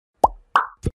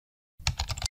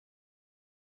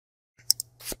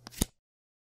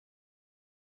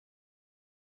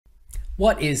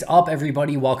What is up,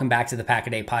 everybody? Welcome back to the Pack a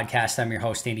Day podcast. I'm your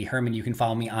host, Andy Herman. You can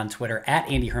follow me on Twitter at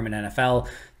Andy Herman NFL.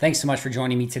 Thanks so much for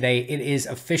joining me today. It is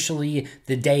officially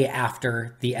the day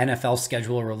after the NFL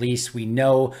schedule release. We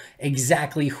know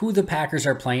exactly who the Packers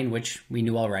are playing, which we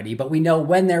knew already, but we know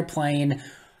when they're playing,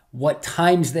 what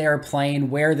times they are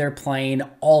playing, where they're playing,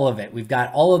 all of it. We've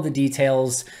got all of the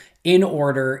details in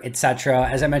order, etc.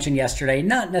 As I mentioned yesterday,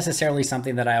 not necessarily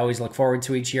something that I always look forward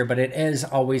to each year, but it is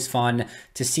always fun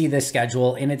to see this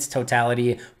schedule in its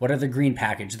totality. What are the green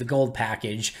package, the gold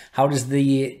package? How does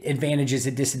the advantages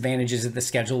and disadvantages of the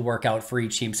schedule work out for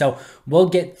each team? So we'll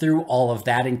get through all of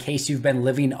that. In case you've been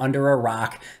living under a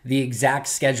rock, the exact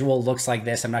schedule looks like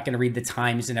this. I'm not going to read the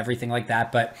times and everything like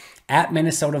that, but at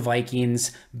Minnesota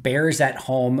Vikings, Bears at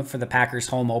home for the Packers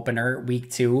home opener,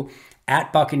 week 2,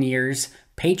 at Buccaneers,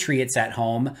 Patriots at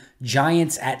home,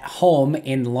 Giants at home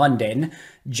in London,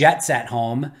 Jets at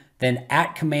home, then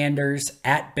at Commanders,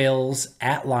 at Bills,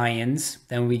 at Lions.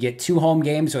 Then we get 2 home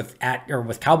games with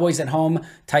Cowboys at home,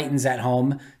 Titans at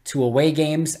home, 2 away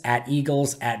games at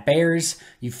Eagles, at Bears.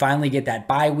 You finally get that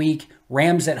bye week,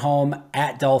 Rams at home,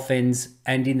 at Dolphins,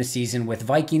 ending the season with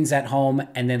Vikings at home,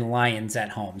 and then Lions at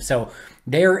home. So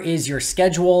there is your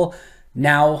schedule.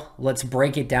 Now let's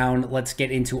break it down. Let's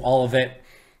get into all of it.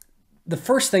 The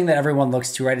first thing that everyone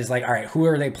looks to, right, is like, all right, who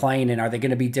are they playing and are they going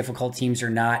to be difficult teams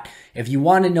or not? If you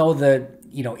want to know the,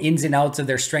 ins and outs of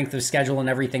their strength of schedule and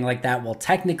everything like that, well,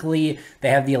 technically they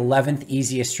have the 11th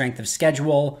easiest strength of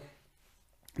schedule.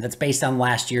 That's based on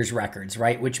last year's records,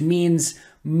 right? Which means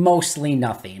mostly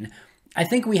nothing. I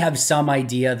think we have some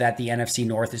idea that the NFC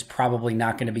North is probably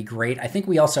not going to be great. I think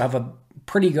we also have a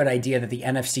pretty good idea that the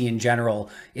NFC in general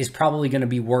is probably going to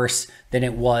be worse than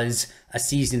it was a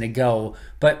season ago.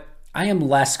 But I am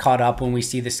less caught up when we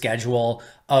see the schedule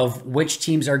of which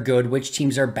teams are good, which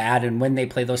teams are bad, and when they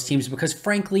play those teams, because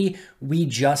frankly, we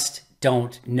just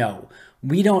don't know.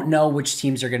 We don't know which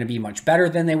teams are going to be much better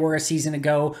than they were a season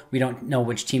ago. We don't know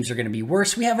which teams are going to be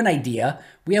worse. We have an idea,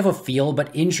 we have a feel,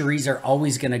 but injuries are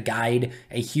always going to guide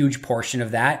a huge portion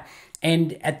of that.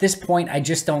 And at this point, I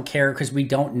just don't care because we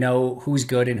don't know who's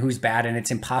good and who's bad, and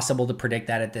it's impossible to predict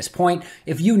that at this point.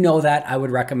 If you know that, I would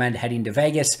recommend heading to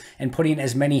Vegas and putting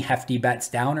as many hefty bets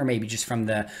down, or maybe just from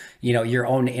the, your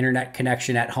own internet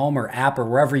connection at home or app or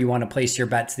wherever you want to place your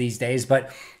bets these days.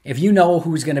 But if you know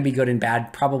who's going to be good and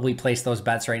bad, probably place those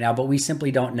bets right now, but we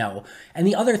simply don't know. And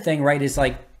the other thing, right, is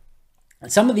like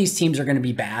some of these teams are going to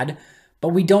be bad, but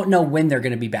we don't know when they're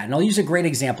going to be bad. And I'll use a great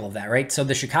example of that, right? So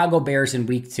the Chicago Bears in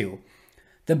week 2.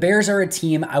 The Bears are a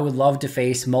team I would love to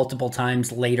face multiple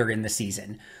times later in the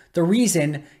season. The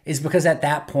reason is because at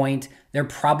that point, they're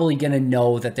probably going to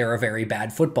know that they're a very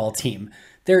bad football team.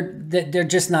 They're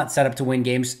just not set up to win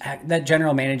games. That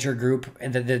general manager group,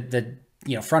 the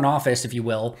front office, if you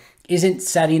will, isn't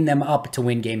setting them up to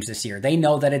win games this year. They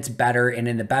know that it's better and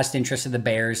in the best interest of the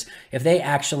Bears if they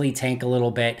actually tank a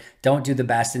little bit, don't do the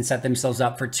best, and set themselves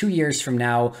up for 2 years from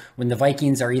now when the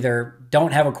Vikings are either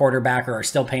don't have a quarterback or are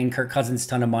still paying Kirk Cousins a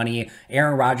ton of money.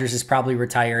 Aaron Rodgers is probably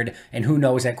retired, and who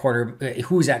knows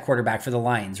who's at quarterback for the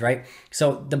Lions, right?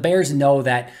 So the Bears know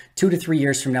that 2 to 3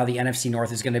 years from now, the NFC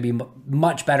North is going to be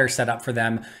much better set up for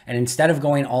them. And instead of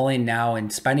going all in now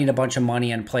and spending a bunch of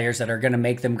money on players that are going to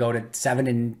make them go to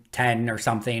 7-10 or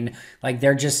something, like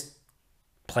they're just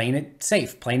playing it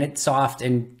safe, playing it soft,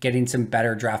 and getting some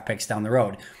better draft picks down the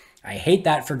road. I hate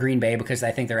that for Green Bay because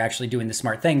I think they're actually doing the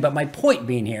smart thing. But my point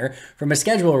being here, from a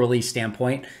schedule release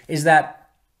standpoint, is that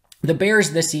the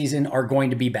Bears this season are going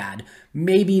to be bad.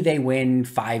 Maybe they win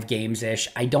 5 games-ish.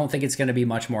 I don't think it's going to be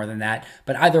much more than that.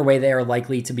 But either way, they are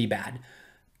likely to be bad.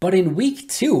 But in week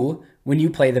 2, when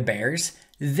you play the Bears,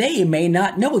 they may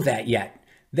not know that yet.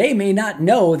 They may not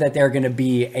know that they're going to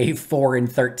be a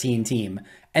 4-13 team.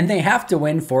 And they have to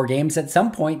win 4 games at some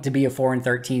point to be a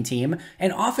 4-13 team.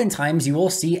 And oftentimes you will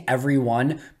see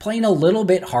everyone playing a little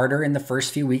bit harder in the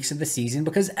first few weeks of the season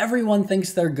because everyone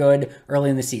thinks they're good early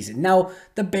in the season. Now,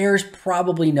 the Bears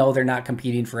probably know they're not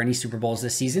competing for any Super Bowls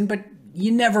this season, but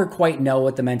you never quite know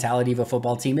what the mentality of a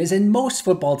football team is. And most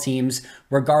football teams,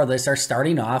 regardless, are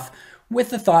starting off with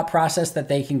the thought process that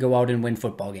they can go out and win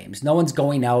football games. No one's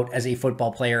going out as a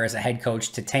football player, as a head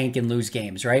coach, to tank and lose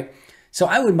games, right? So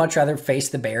I would much rather face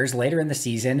the Bears later in the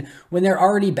season when they're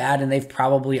already bad and they've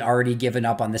probably already given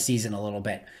up on the season a little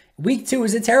bit. Week 2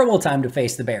 is a terrible time to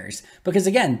face the Bears because,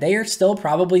 again, they are still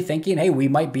probably thinking, hey, we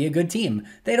might be a good team.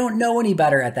 They don't know any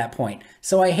better at that point.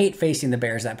 So I hate facing the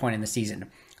Bears at that point in the season.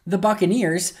 The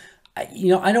Buccaneers,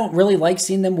 I don't really like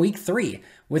seeing them week 3.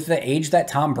 With the age that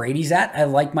Tom Brady's at, I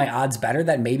like my odds better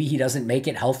that maybe he doesn't make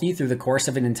it healthy through the course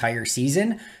of an entire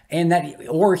season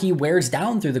or he wears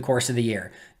down through the course of the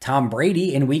year. Tom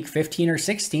Brady in week 15 or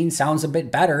 16 sounds a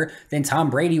bit better than Tom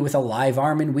Brady with a live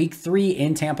arm in week 3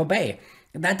 in Tampa Bay.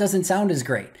 That doesn't sound as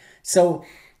great. So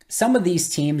some of these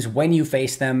teams, when you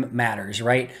face them, matters,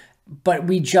 right? But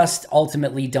we just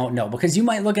ultimately don't know, because you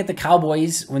might look at the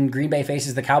Cowboys when Green Bay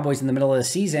faces the Cowboys in the middle of the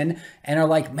season and are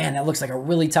like, man, that looks like a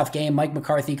really tough game. Mike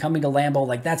McCarthy coming to Lambeau,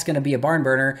 like that's going to be a barn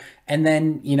burner. And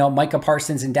then, Micah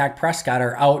Parsons and Dak Prescott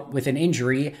are out with an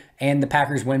injury and the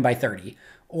Packers win by 30.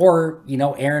 Or,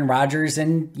 Aaron Rodgers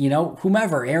and,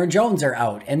 whomever, Aaron Jones are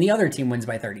out and the other team wins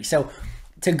by 30. So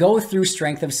to go through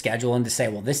strength of schedule and to say,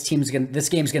 well, this game's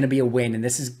going to be a win and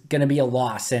this is going to be a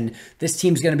loss and this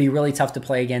team's going to be really tough to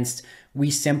play against,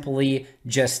 we simply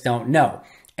just don't know.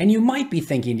 And you might be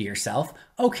thinking to yourself,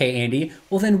 okay, Andy,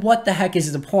 well then what the heck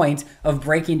is the point of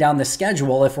breaking down the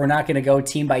schedule if we're not going to go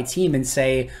team by team and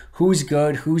say who's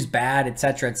good, who's bad,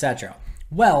 etc., etc.?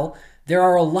 Well, there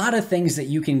are a lot of things that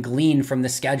you can glean from the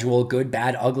schedule, good,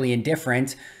 bad, ugly, and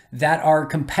different, that are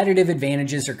competitive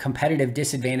advantages or competitive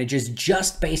disadvantages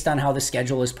just based on how the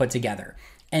schedule is put together.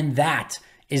 And that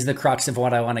is the crux of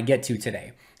what I want to get to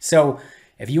today. So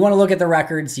if you want to look at the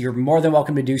records, you're more than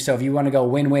welcome to do so. If you want to go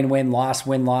win, win, win, loss,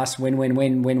 win, loss, win, win,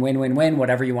 win, win, win, win, win,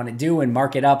 whatever you want to do and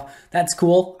mark it up, that's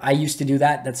cool. I used to do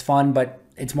that. That's fun, but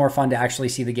it's more fun to actually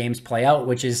see the games play out,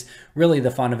 which is really the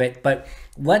fun of it. But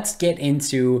let's get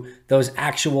into those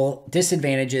actual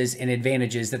disadvantages and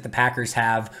advantages that the Packers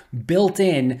have built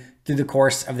in through the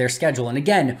course of their schedule. And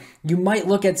again, you might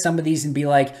look at some of these and be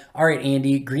like, all right,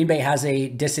 Andy, Green Bay has a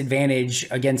disadvantage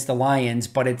against the Lions,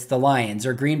 but it's the Lions.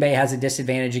 Or Green Bay has a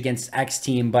disadvantage against X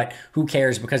team, but who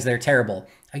cares because they're terrible.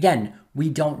 Again, we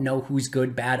don't know who's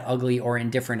good, bad, ugly, or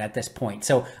indifferent at this point.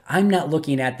 So I'm not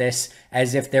looking at this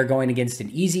as if they're going against an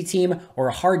easy team or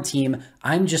a hard team.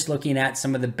 I'm just looking at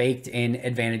some of the baked in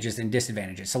advantages and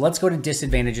disadvantages. So let's go to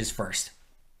disadvantages first.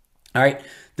 All right.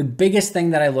 The biggest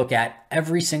thing that I look at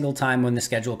every single time when the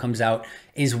schedule comes out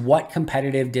is what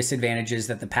competitive disadvantages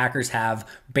that the Packers have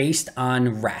based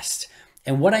on rest.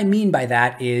 And what I mean by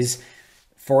that is,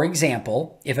 for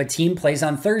example, if a team plays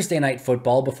on Thursday Night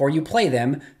Football before you play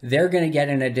them, they're going to get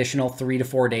an additional 3 to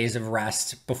 4 days of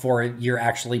rest before you're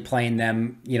actually playing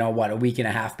them, a week and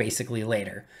a half basically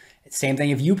later. Same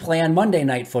thing if you play on Monday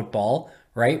Night Football,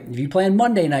 right? If you play on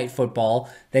Monday Night Football,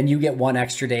 then you get one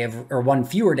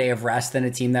fewer day of rest than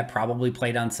a team that probably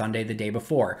played on Sunday the day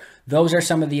before. Those are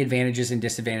some of the advantages and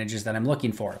disadvantages that I'm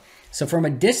looking for. So from a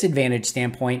disadvantage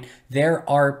standpoint, there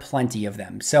are plenty of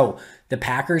them. So the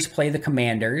Packers play the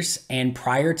Commanders, and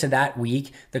prior to that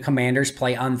week, the Commanders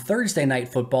play on Thursday Night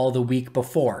Football the week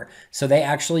before. So they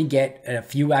actually get a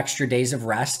few extra days of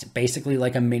rest, basically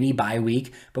like a mini bye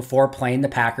week before playing the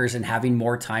Packers and having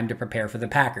more time to prepare for the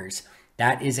Packers.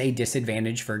 That is a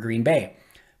disadvantage for Green Bay.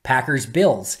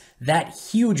 Packers-Bills, that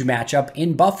huge matchup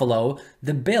in Buffalo,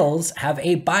 the Bills have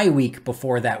a bye week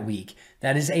before that week.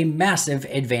 That is a massive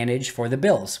advantage for the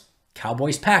Bills.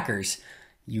 Cowboys-Packers,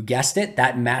 you guessed it,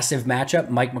 that massive matchup,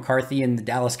 Mike McCarthy and the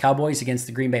Dallas Cowboys against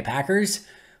the Green Bay Packers.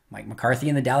 Mike McCarthy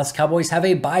and the Dallas Cowboys have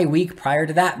a bye week prior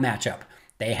to that matchup.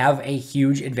 They have a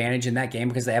huge advantage in that game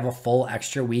because they have a full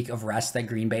extra week of rest that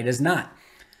Green Bay does not.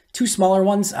 Two smaller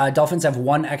ones. Dolphins have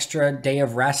one extra day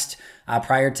of rest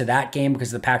prior to that game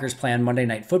because the Packers play on Monday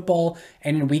Night Football.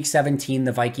 And in Week 17,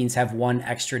 the Vikings have one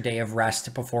extra day of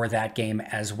rest before that game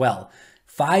as well.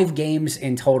 5 games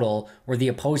in total where the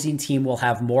opposing team will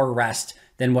have more rest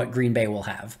than what Green Bay will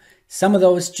have. Some of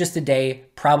those, just a day,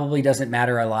 probably doesn't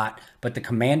matter a lot, but the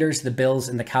Commanders, the Bills,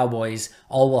 and the Cowboys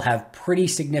all will have pretty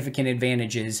significant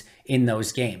advantages in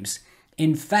those games.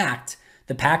 In fact,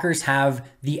 the Packers have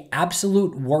the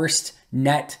absolute worst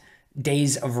net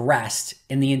days of rest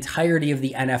in the entirety of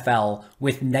the NFL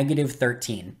with negative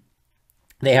 13.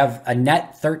 They have a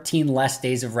net 13 less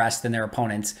days of rest than their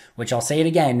opponents, which I'll say it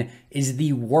again, is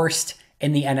the worst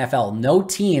in the NFL. No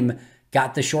team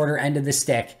got the shorter end of the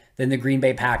stick than the Green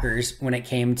Bay Packers when it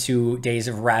came to days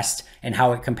of rest and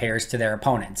how it compares to their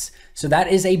opponents. So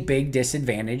that is a big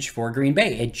disadvantage for Green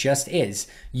Bay. It just is.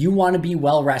 You want to be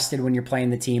well rested when you're playing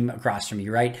the team across from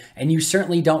you, right? And you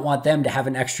certainly don't want them to have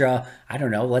an extra,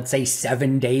 let's say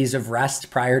 7 days of rest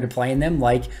prior to playing them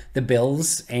like the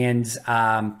Bills and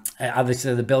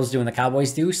obviously the Bills do and the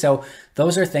Cowboys do. So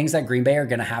those are things that Green Bay are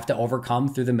going to have to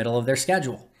overcome through the middle of their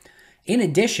schedule. In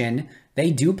addition, they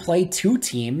do play 2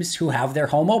 teams who have their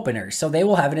home openers. So they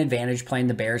will have an advantage playing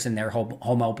the Bears in their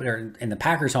home opener and the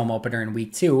Packers home opener in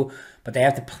week 2, but they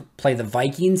have to play the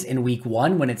Vikings in week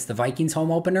 1 when it's the Vikings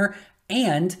home opener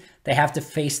and they have to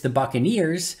face the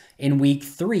Buccaneers in week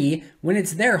 3 when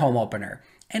it's their home opener.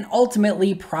 And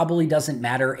ultimately probably doesn't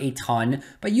matter a ton,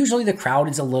 but usually the crowd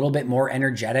is a little bit more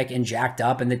energetic and jacked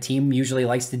up, and the team usually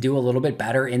likes to do a little bit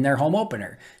better in their home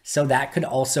opener. So that could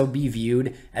also be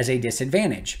viewed as a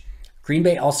disadvantage. Green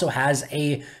Bay also has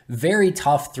a very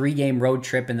tough 3-game road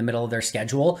trip in the middle of their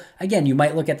schedule. Again, you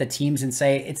might look at the teams and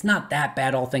say it's not that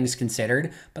bad, all things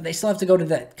considered, but they still have to go to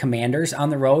the Commanders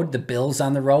on the road, the Bills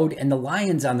on the road, and the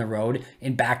Lions on the road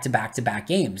in back-to-back-to-back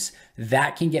games.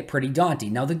 That can get pretty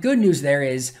daunting. Now, the good news there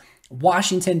is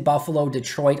Washington, Buffalo,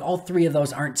 Detroit, all 3 of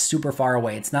those aren't super far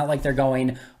away. It's not like they're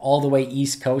going all the way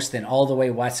East Coast and all the way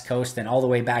West Coast and all the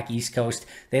way back East Coast.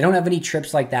 They don't have any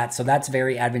trips like that, so that's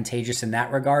very advantageous in that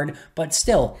regard. But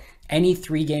still, any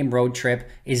 3-game road trip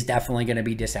is definitely going to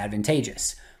be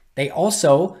disadvantageous. They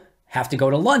also have to go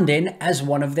to London as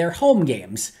one of their home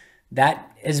games.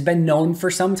 That has been known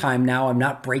for some time now. I'm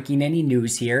not breaking any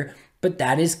news here, but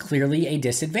that is clearly a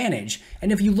disadvantage.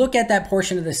 And if you look at that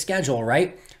portion of the schedule,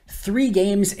 right? 3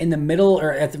 games in the middle,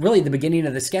 or at really the beginning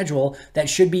of the schedule, that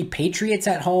should be Patriots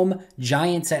at home,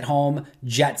 Giants at home,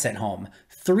 Jets at home.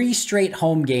 3 straight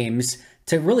home games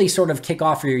to really sort of kick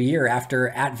off your year after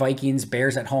at Vikings,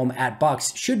 Bears at home, at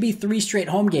Bucks. Should be 3 straight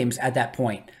home games at that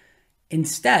point.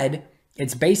 Instead,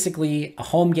 it's basically a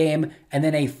home game and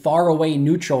then a far away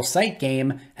neutral site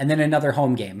game and then another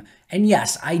home game. And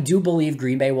yes, I do believe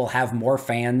Green Bay will have more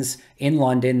fans in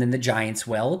London than the Giants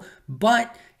will,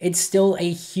 but it's still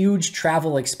a huge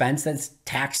travel expense that's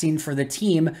taxing for the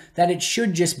team that it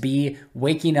should just be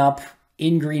waking up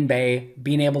in Green Bay,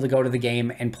 being able to go to the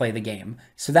game and play the game.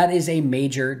 So that is a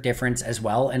major difference as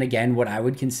well. And again, what I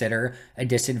would consider a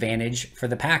disadvantage for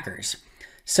the Packers.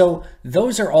 So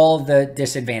those are all the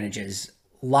disadvantages.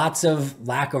 Lots of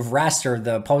lack of rest, or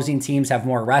the opposing teams have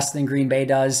more rest than Green Bay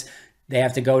does. They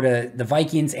have to go to the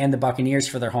Vikings and the Buccaneers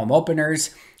for their home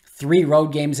openers, 3 road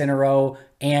games in a row,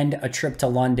 and a trip to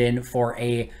London for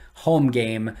a home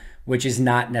game, which is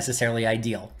not necessarily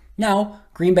ideal. Now,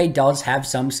 Green Bay does have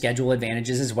some schedule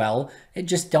advantages as well. It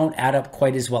just don't add up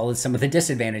quite as well as some of the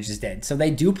disadvantages did. So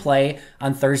they do play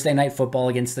on Thursday Night Football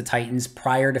against the Titans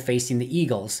prior to facing the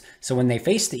Eagles. So when they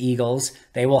face the Eagles,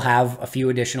 they will have a few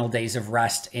additional days of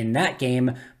rest in that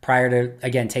game prior to,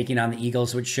 again, taking on the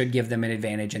Eagles, which should give them an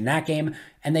advantage in that game.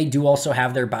 And they do also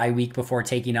have their bye week before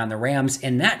taking on the Rams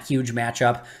in that huge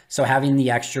matchup. So having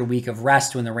the extra week of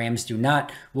rest when the Rams do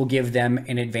not will give them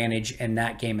an advantage in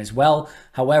that game as well.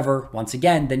 However, once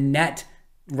again, the net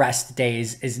rest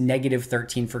days is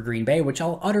 -13 for Green Bay, which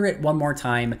I'll utter it one more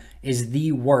time, is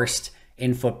the worst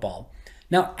in football.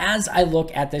 Now, as I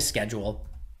look at this schedule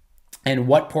and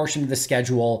what portion of the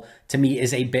schedule to me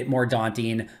is a bit more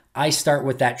daunting, I start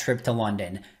with that trip to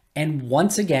London. And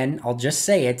once again, I'll just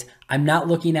say it, I'm not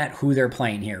looking at who they're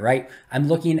playing here, right? I'm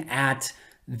looking at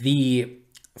the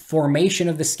formation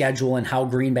of the schedule and how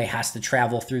Green Bay has to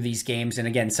travel through these games. And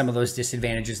again, some of those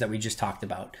disadvantages that we just talked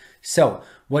about. So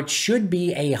what should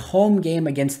be a home game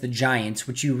against the Giants,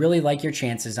 which you really like your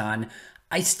chances on,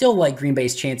 I still like Green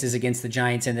Bay's chances against the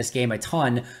Giants in this game a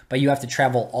ton, but you have to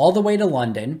travel all the way to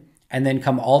London and then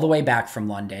come all the way back from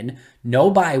London. No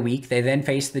bye week. They then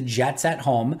face the Jets at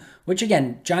home, which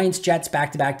again, Giants, Jets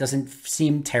back-to-back doesn't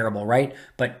seem terrible, right?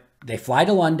 But they fly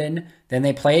to London, then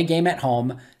they play a game at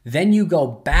home, then you go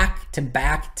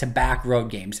back-to-back-to-back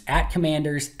road games at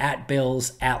Commanders, at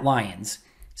Bills, at Lions.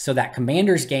 So that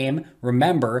Commanders game,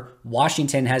 remember,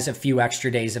 Washington has a few extra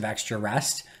days of extra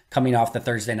rest coming off the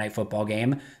Thursday Night Football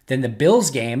game. Then the Bills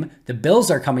game, the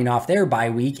Bills are coming off their bye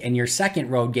week and your second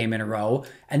road game in a row.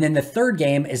 And then the third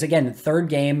game is, again, the third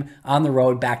game on the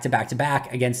road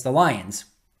back-to-back-to-back against the Lions.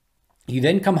 You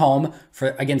then come home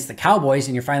against the Cowboys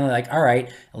and you're finally like, all right,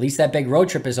 at least that big road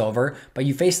trip is over. But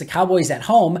you face the Cowboys at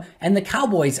home and the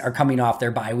Cowboys are coming off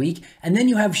their bye week. And then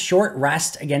you have short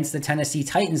rest against the Tennessee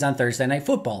Titans on Thursday Night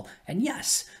Football. And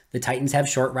yes, the Titans have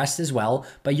short rest as well,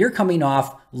 but you're coming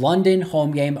off London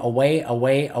home game,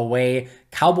 away,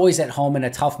 Cowboys at home in a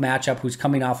tough matchup who's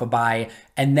coming off a bye,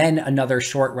 and then another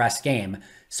short rest game.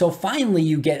 So finally,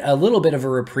 you get a little bit of a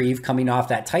reprieve coming off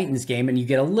that Titans game, and you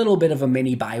get a little bit of a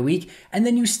mini bye week, and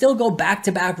then you still go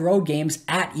back-to-back road games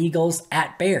at Eagles,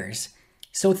 at Bears.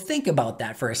 So think about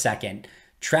that for a second.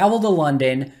 Travel to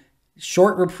London,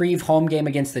 short reprieve home game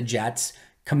against the Jets,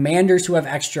 Commanders who have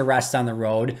extra rest on the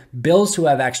road, Bills who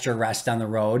have extra rest on the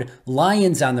road,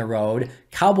 Lions on the road,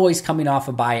 Cowboys coming off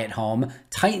a bye at home,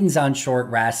 Titans on short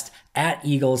rest, at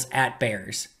Eagles, at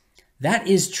Bears. That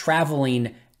is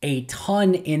traveling a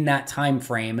ton in that time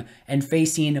frame and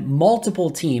facing multiple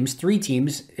teams, 3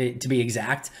 teams to be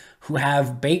exact, who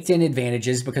have baked in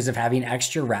advantages because of having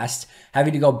extra rest,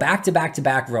 having to go back to back to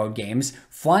back road games,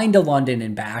 flying to London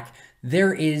and back.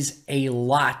 There is a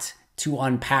lot to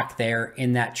unpack there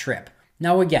in that trip.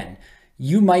 Now, again,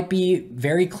 you might be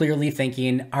very clearly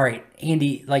thinking, all right,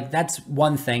 Andy, like that's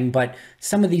one thing, but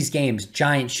some of these games,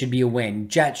 Giants should be a win,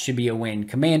 Jets should be a win,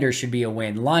 Commanders should be a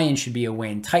win, Lions should be a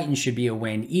win, Titans should be a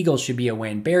win, Eagles should be a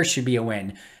win, Bears should be a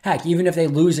win. Heck, even if they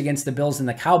lose against the Bills and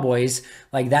the Cowboys,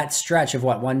 like that stretch of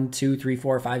what, 1, 2, 3,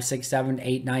 4, 5, 6, 7,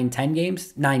 8, 9, 10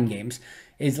 games, 9 games,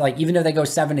 is like, even if they go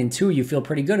 7-2, you feel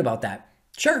pretty good about that.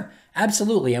 Sure,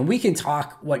 absolutely. And we can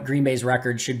talk what Green Bay's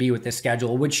record should be with this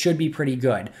schedule, which should be pretty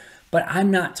good. But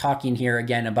I'm not talking here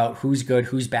again about who's good,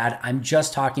 who's bad. I'm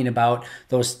just talking about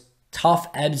those tough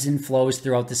ebbs and flows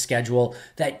throughout the schedule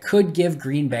that could give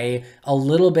Green Bay a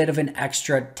little bit of an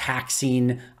extra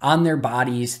taxing on their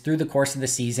bodies through the course of the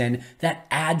season that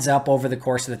adds up over the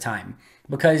course of the time.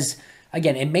 Because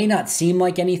again, it may not seem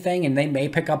like anything and they may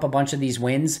pick up a bunch of these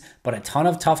wins, but a ton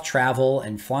of tough travel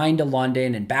and flying to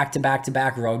London and back to back to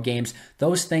back road games,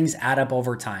 those things add up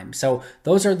over time. So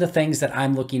those are the things that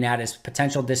I'm looking at as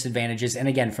potential disadvantages. And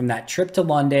again, from that trip to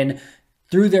London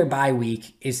through their bye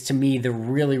week is to me the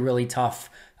really, really tough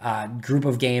group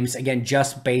of games, again,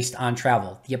 just based on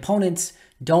travel. The opponents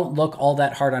don't look all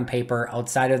that hard on paper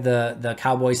outside of the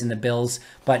Cowboys and the Bills,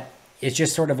 but it's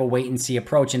just sort of a wait and see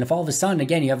approach. And if all of a sudden,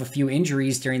 again, you have a few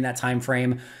injuries during that time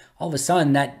frame, all of a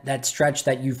sudden that stretch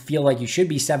that you feel like you should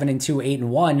be 7-2,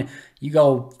 8-1, you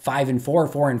go 5-4,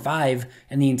 4-5,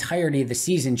 and the entirety of the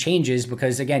season changes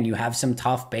because again, you have some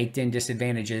tough baked in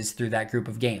disadvantages through that group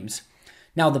of games.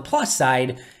 Now, the plus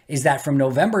side is that from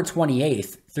November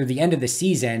 28th through the end of the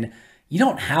season, you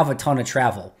don't have a ton of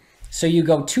travel. So you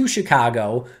go to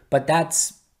Chicago, but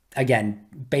that's, again,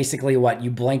 basically what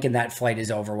you blink and that flight is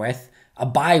over with. A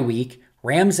bye week,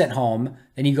 Rams at home,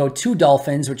 then you go to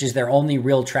Dolphins, which is their only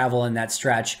real travel in that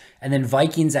stretch, and then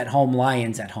Vikings at home,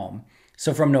 Lions at home.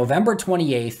 So from November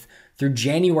 28th through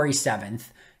January 7th,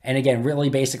 and again, really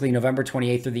basically November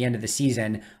 28th through the end of the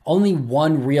season, only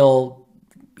one real,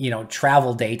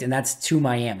 travel date, and that's to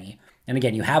Miami. And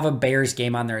again, you have a Bears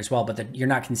game on there as well, but you're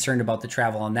not concerned about the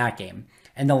travel on that game.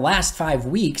 And the last 5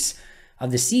 weeks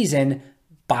of the season,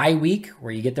 bye week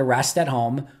where you get the rest at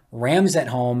home, Rams at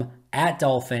home, at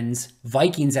Dolphins,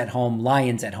 Vikings at home,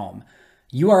 Lions at home.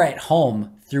 You are at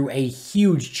home through a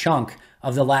huge chunk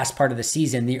of the last part of the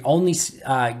season. The only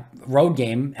road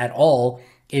game at all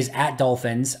is at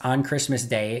Dolphins on Christmas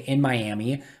Day in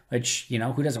Miami, which,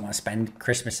 who doesn't want to spend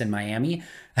Christmas in Miami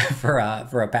for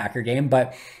a Packer game?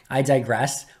 But I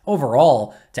digress.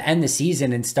 Overall, to end the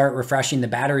season and start refreshing the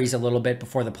batteries a little bit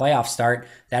before the playoffs start,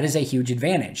 that is a huge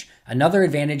advantage. Another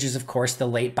advantage is, of course, the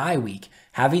late bye week.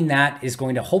 Having that is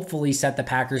going to hopefully set the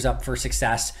Packers up for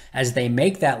success as they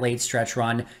make that late stretch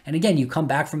run. And again, you come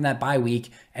back from that bye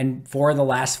week and 4 of the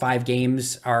last 5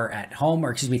 games are at home,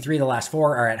 3 of the last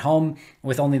 4 are at home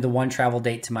with only the one travel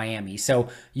date to Miami. So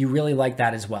you really like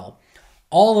that as well.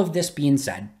 All of this being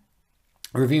said,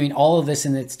 reviewing all of this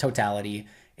in its totality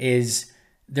is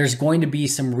there's going to be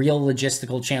some real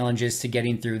logistical challenges to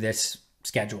getting through this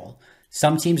schedule.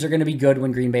 Some teams are going to be good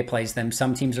when Green Bay plays them.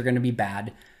 Some teams are going to be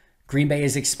bad. Green Bay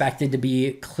is expected to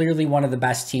be clearly one of the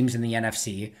best teams in the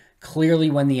NFC,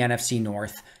 clearly win the NFC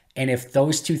North. And if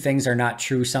those two things are not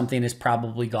true, something has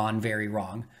probably gone very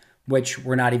wrong, which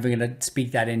we're not even going to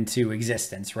speak that into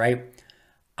existence, right?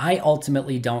 I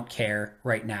ultimately don't care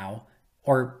right now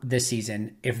or this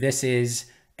season if this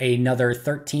is another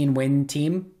 13-win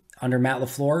team under Matt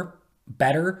LaFleur,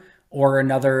 better, or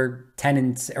another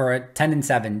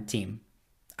 10-7 team.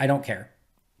 I don't care.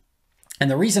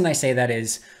 And the reason I say that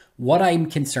is what I'm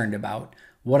concerned about,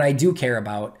 what I do care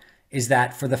about, is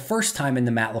that for the first time in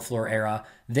the Matt LaFleur era,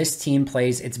 this team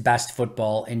plays its best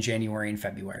football in January and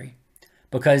February.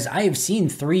 Because I have seen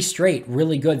 3 straight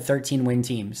really good 13-win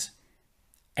teams,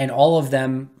 and all of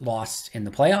them lost in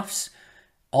the playoffs.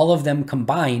 All of them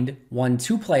combined won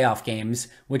 2 playoff games,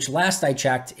 which last I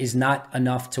checked is not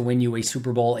enough to win you a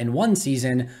Super Bowl in 1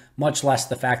 season, much less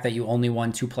the fact that you only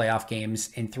won 2 playoff games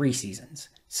in 3 seasons.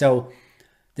 So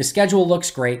the schedule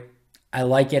looks great. I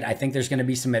like it. I think there's going to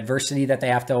be some adversity that they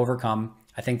have to overcome.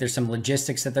 I think there's some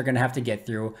logistics that they're going to have to get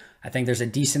through. I think there's a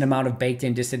decent amount of baked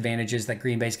in disadvantages that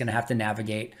Green Bay is going to have to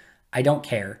navigate. I don't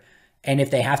care. And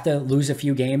if they have to lose a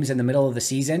few games in the middle of the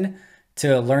season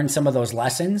to learn some of those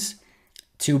lessons,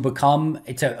 to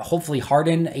hopefully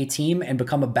harden a team and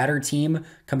become a better team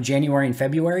come January and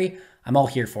February, I'm all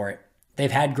here for it.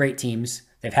 They've had great teams.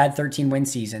 They've had 13-win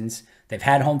seasons. They've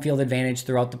had home field advantage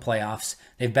throughout the playoffs.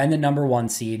 They've been the number 1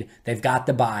 seed. They've got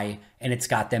the bye, and it's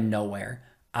got them nowhere.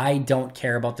 I don't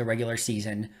care about the regular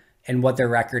season and what their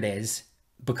record is,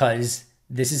 because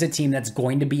this is a team that's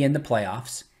going to be in the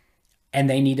playoffs, and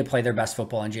they need to play their best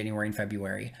football in January and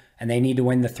February. And they need to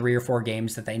win the 3 or 4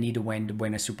 games that they need to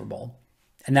win a Super Bowl.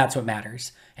 And that's what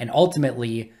matters. And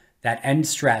ultimately, that end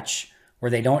stretch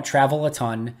where they don't travel a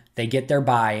ton, they get their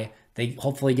bye, they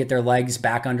hopefully get their legs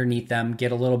back underneath them,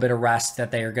 get a little bit of rest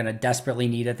that they are going to desperately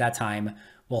need at that time,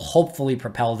 will hopefully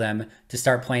propel them to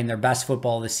start playing their best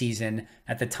football of the season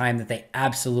at the time that they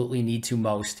absolutely need to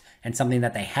most, and something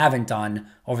that they haven't done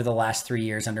over the last 3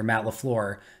 years under Matt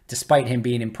LaFleur, despite him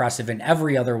being impressive in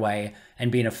every other way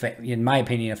and being, in my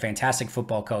opinion, a fantastic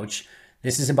football coach.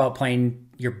 This is about playing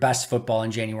your best football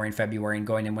in January and February and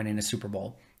going and winning a Super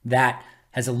Bowl. That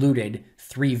has eluded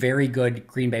 3 very good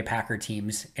Green Bay Packer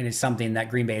teams, and is something that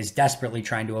Green Bay is desperately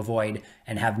trying to avoid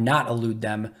and have not eluded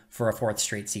them for a 4th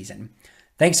straight season.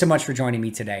 Thanks so much for joining me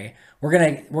today. We're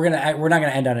not gonna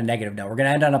end on a negative note. We're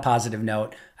gonna end on a positive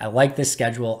note. I like this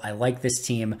schedule. I like this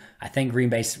team. I think Green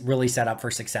Bay's really set up for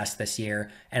success this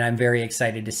year, and I'm very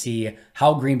excited to see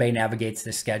how Green Bay navigates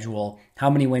this schedule, how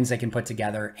many wins they can put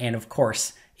together, and of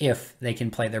course, if they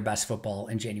can play their best football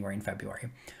in January and February.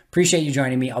 Appreciate you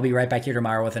joining me. I'll be right back here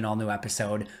tomorrow with an all-new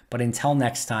episode. But until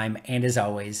next time, and as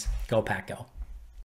always, go Pack Go.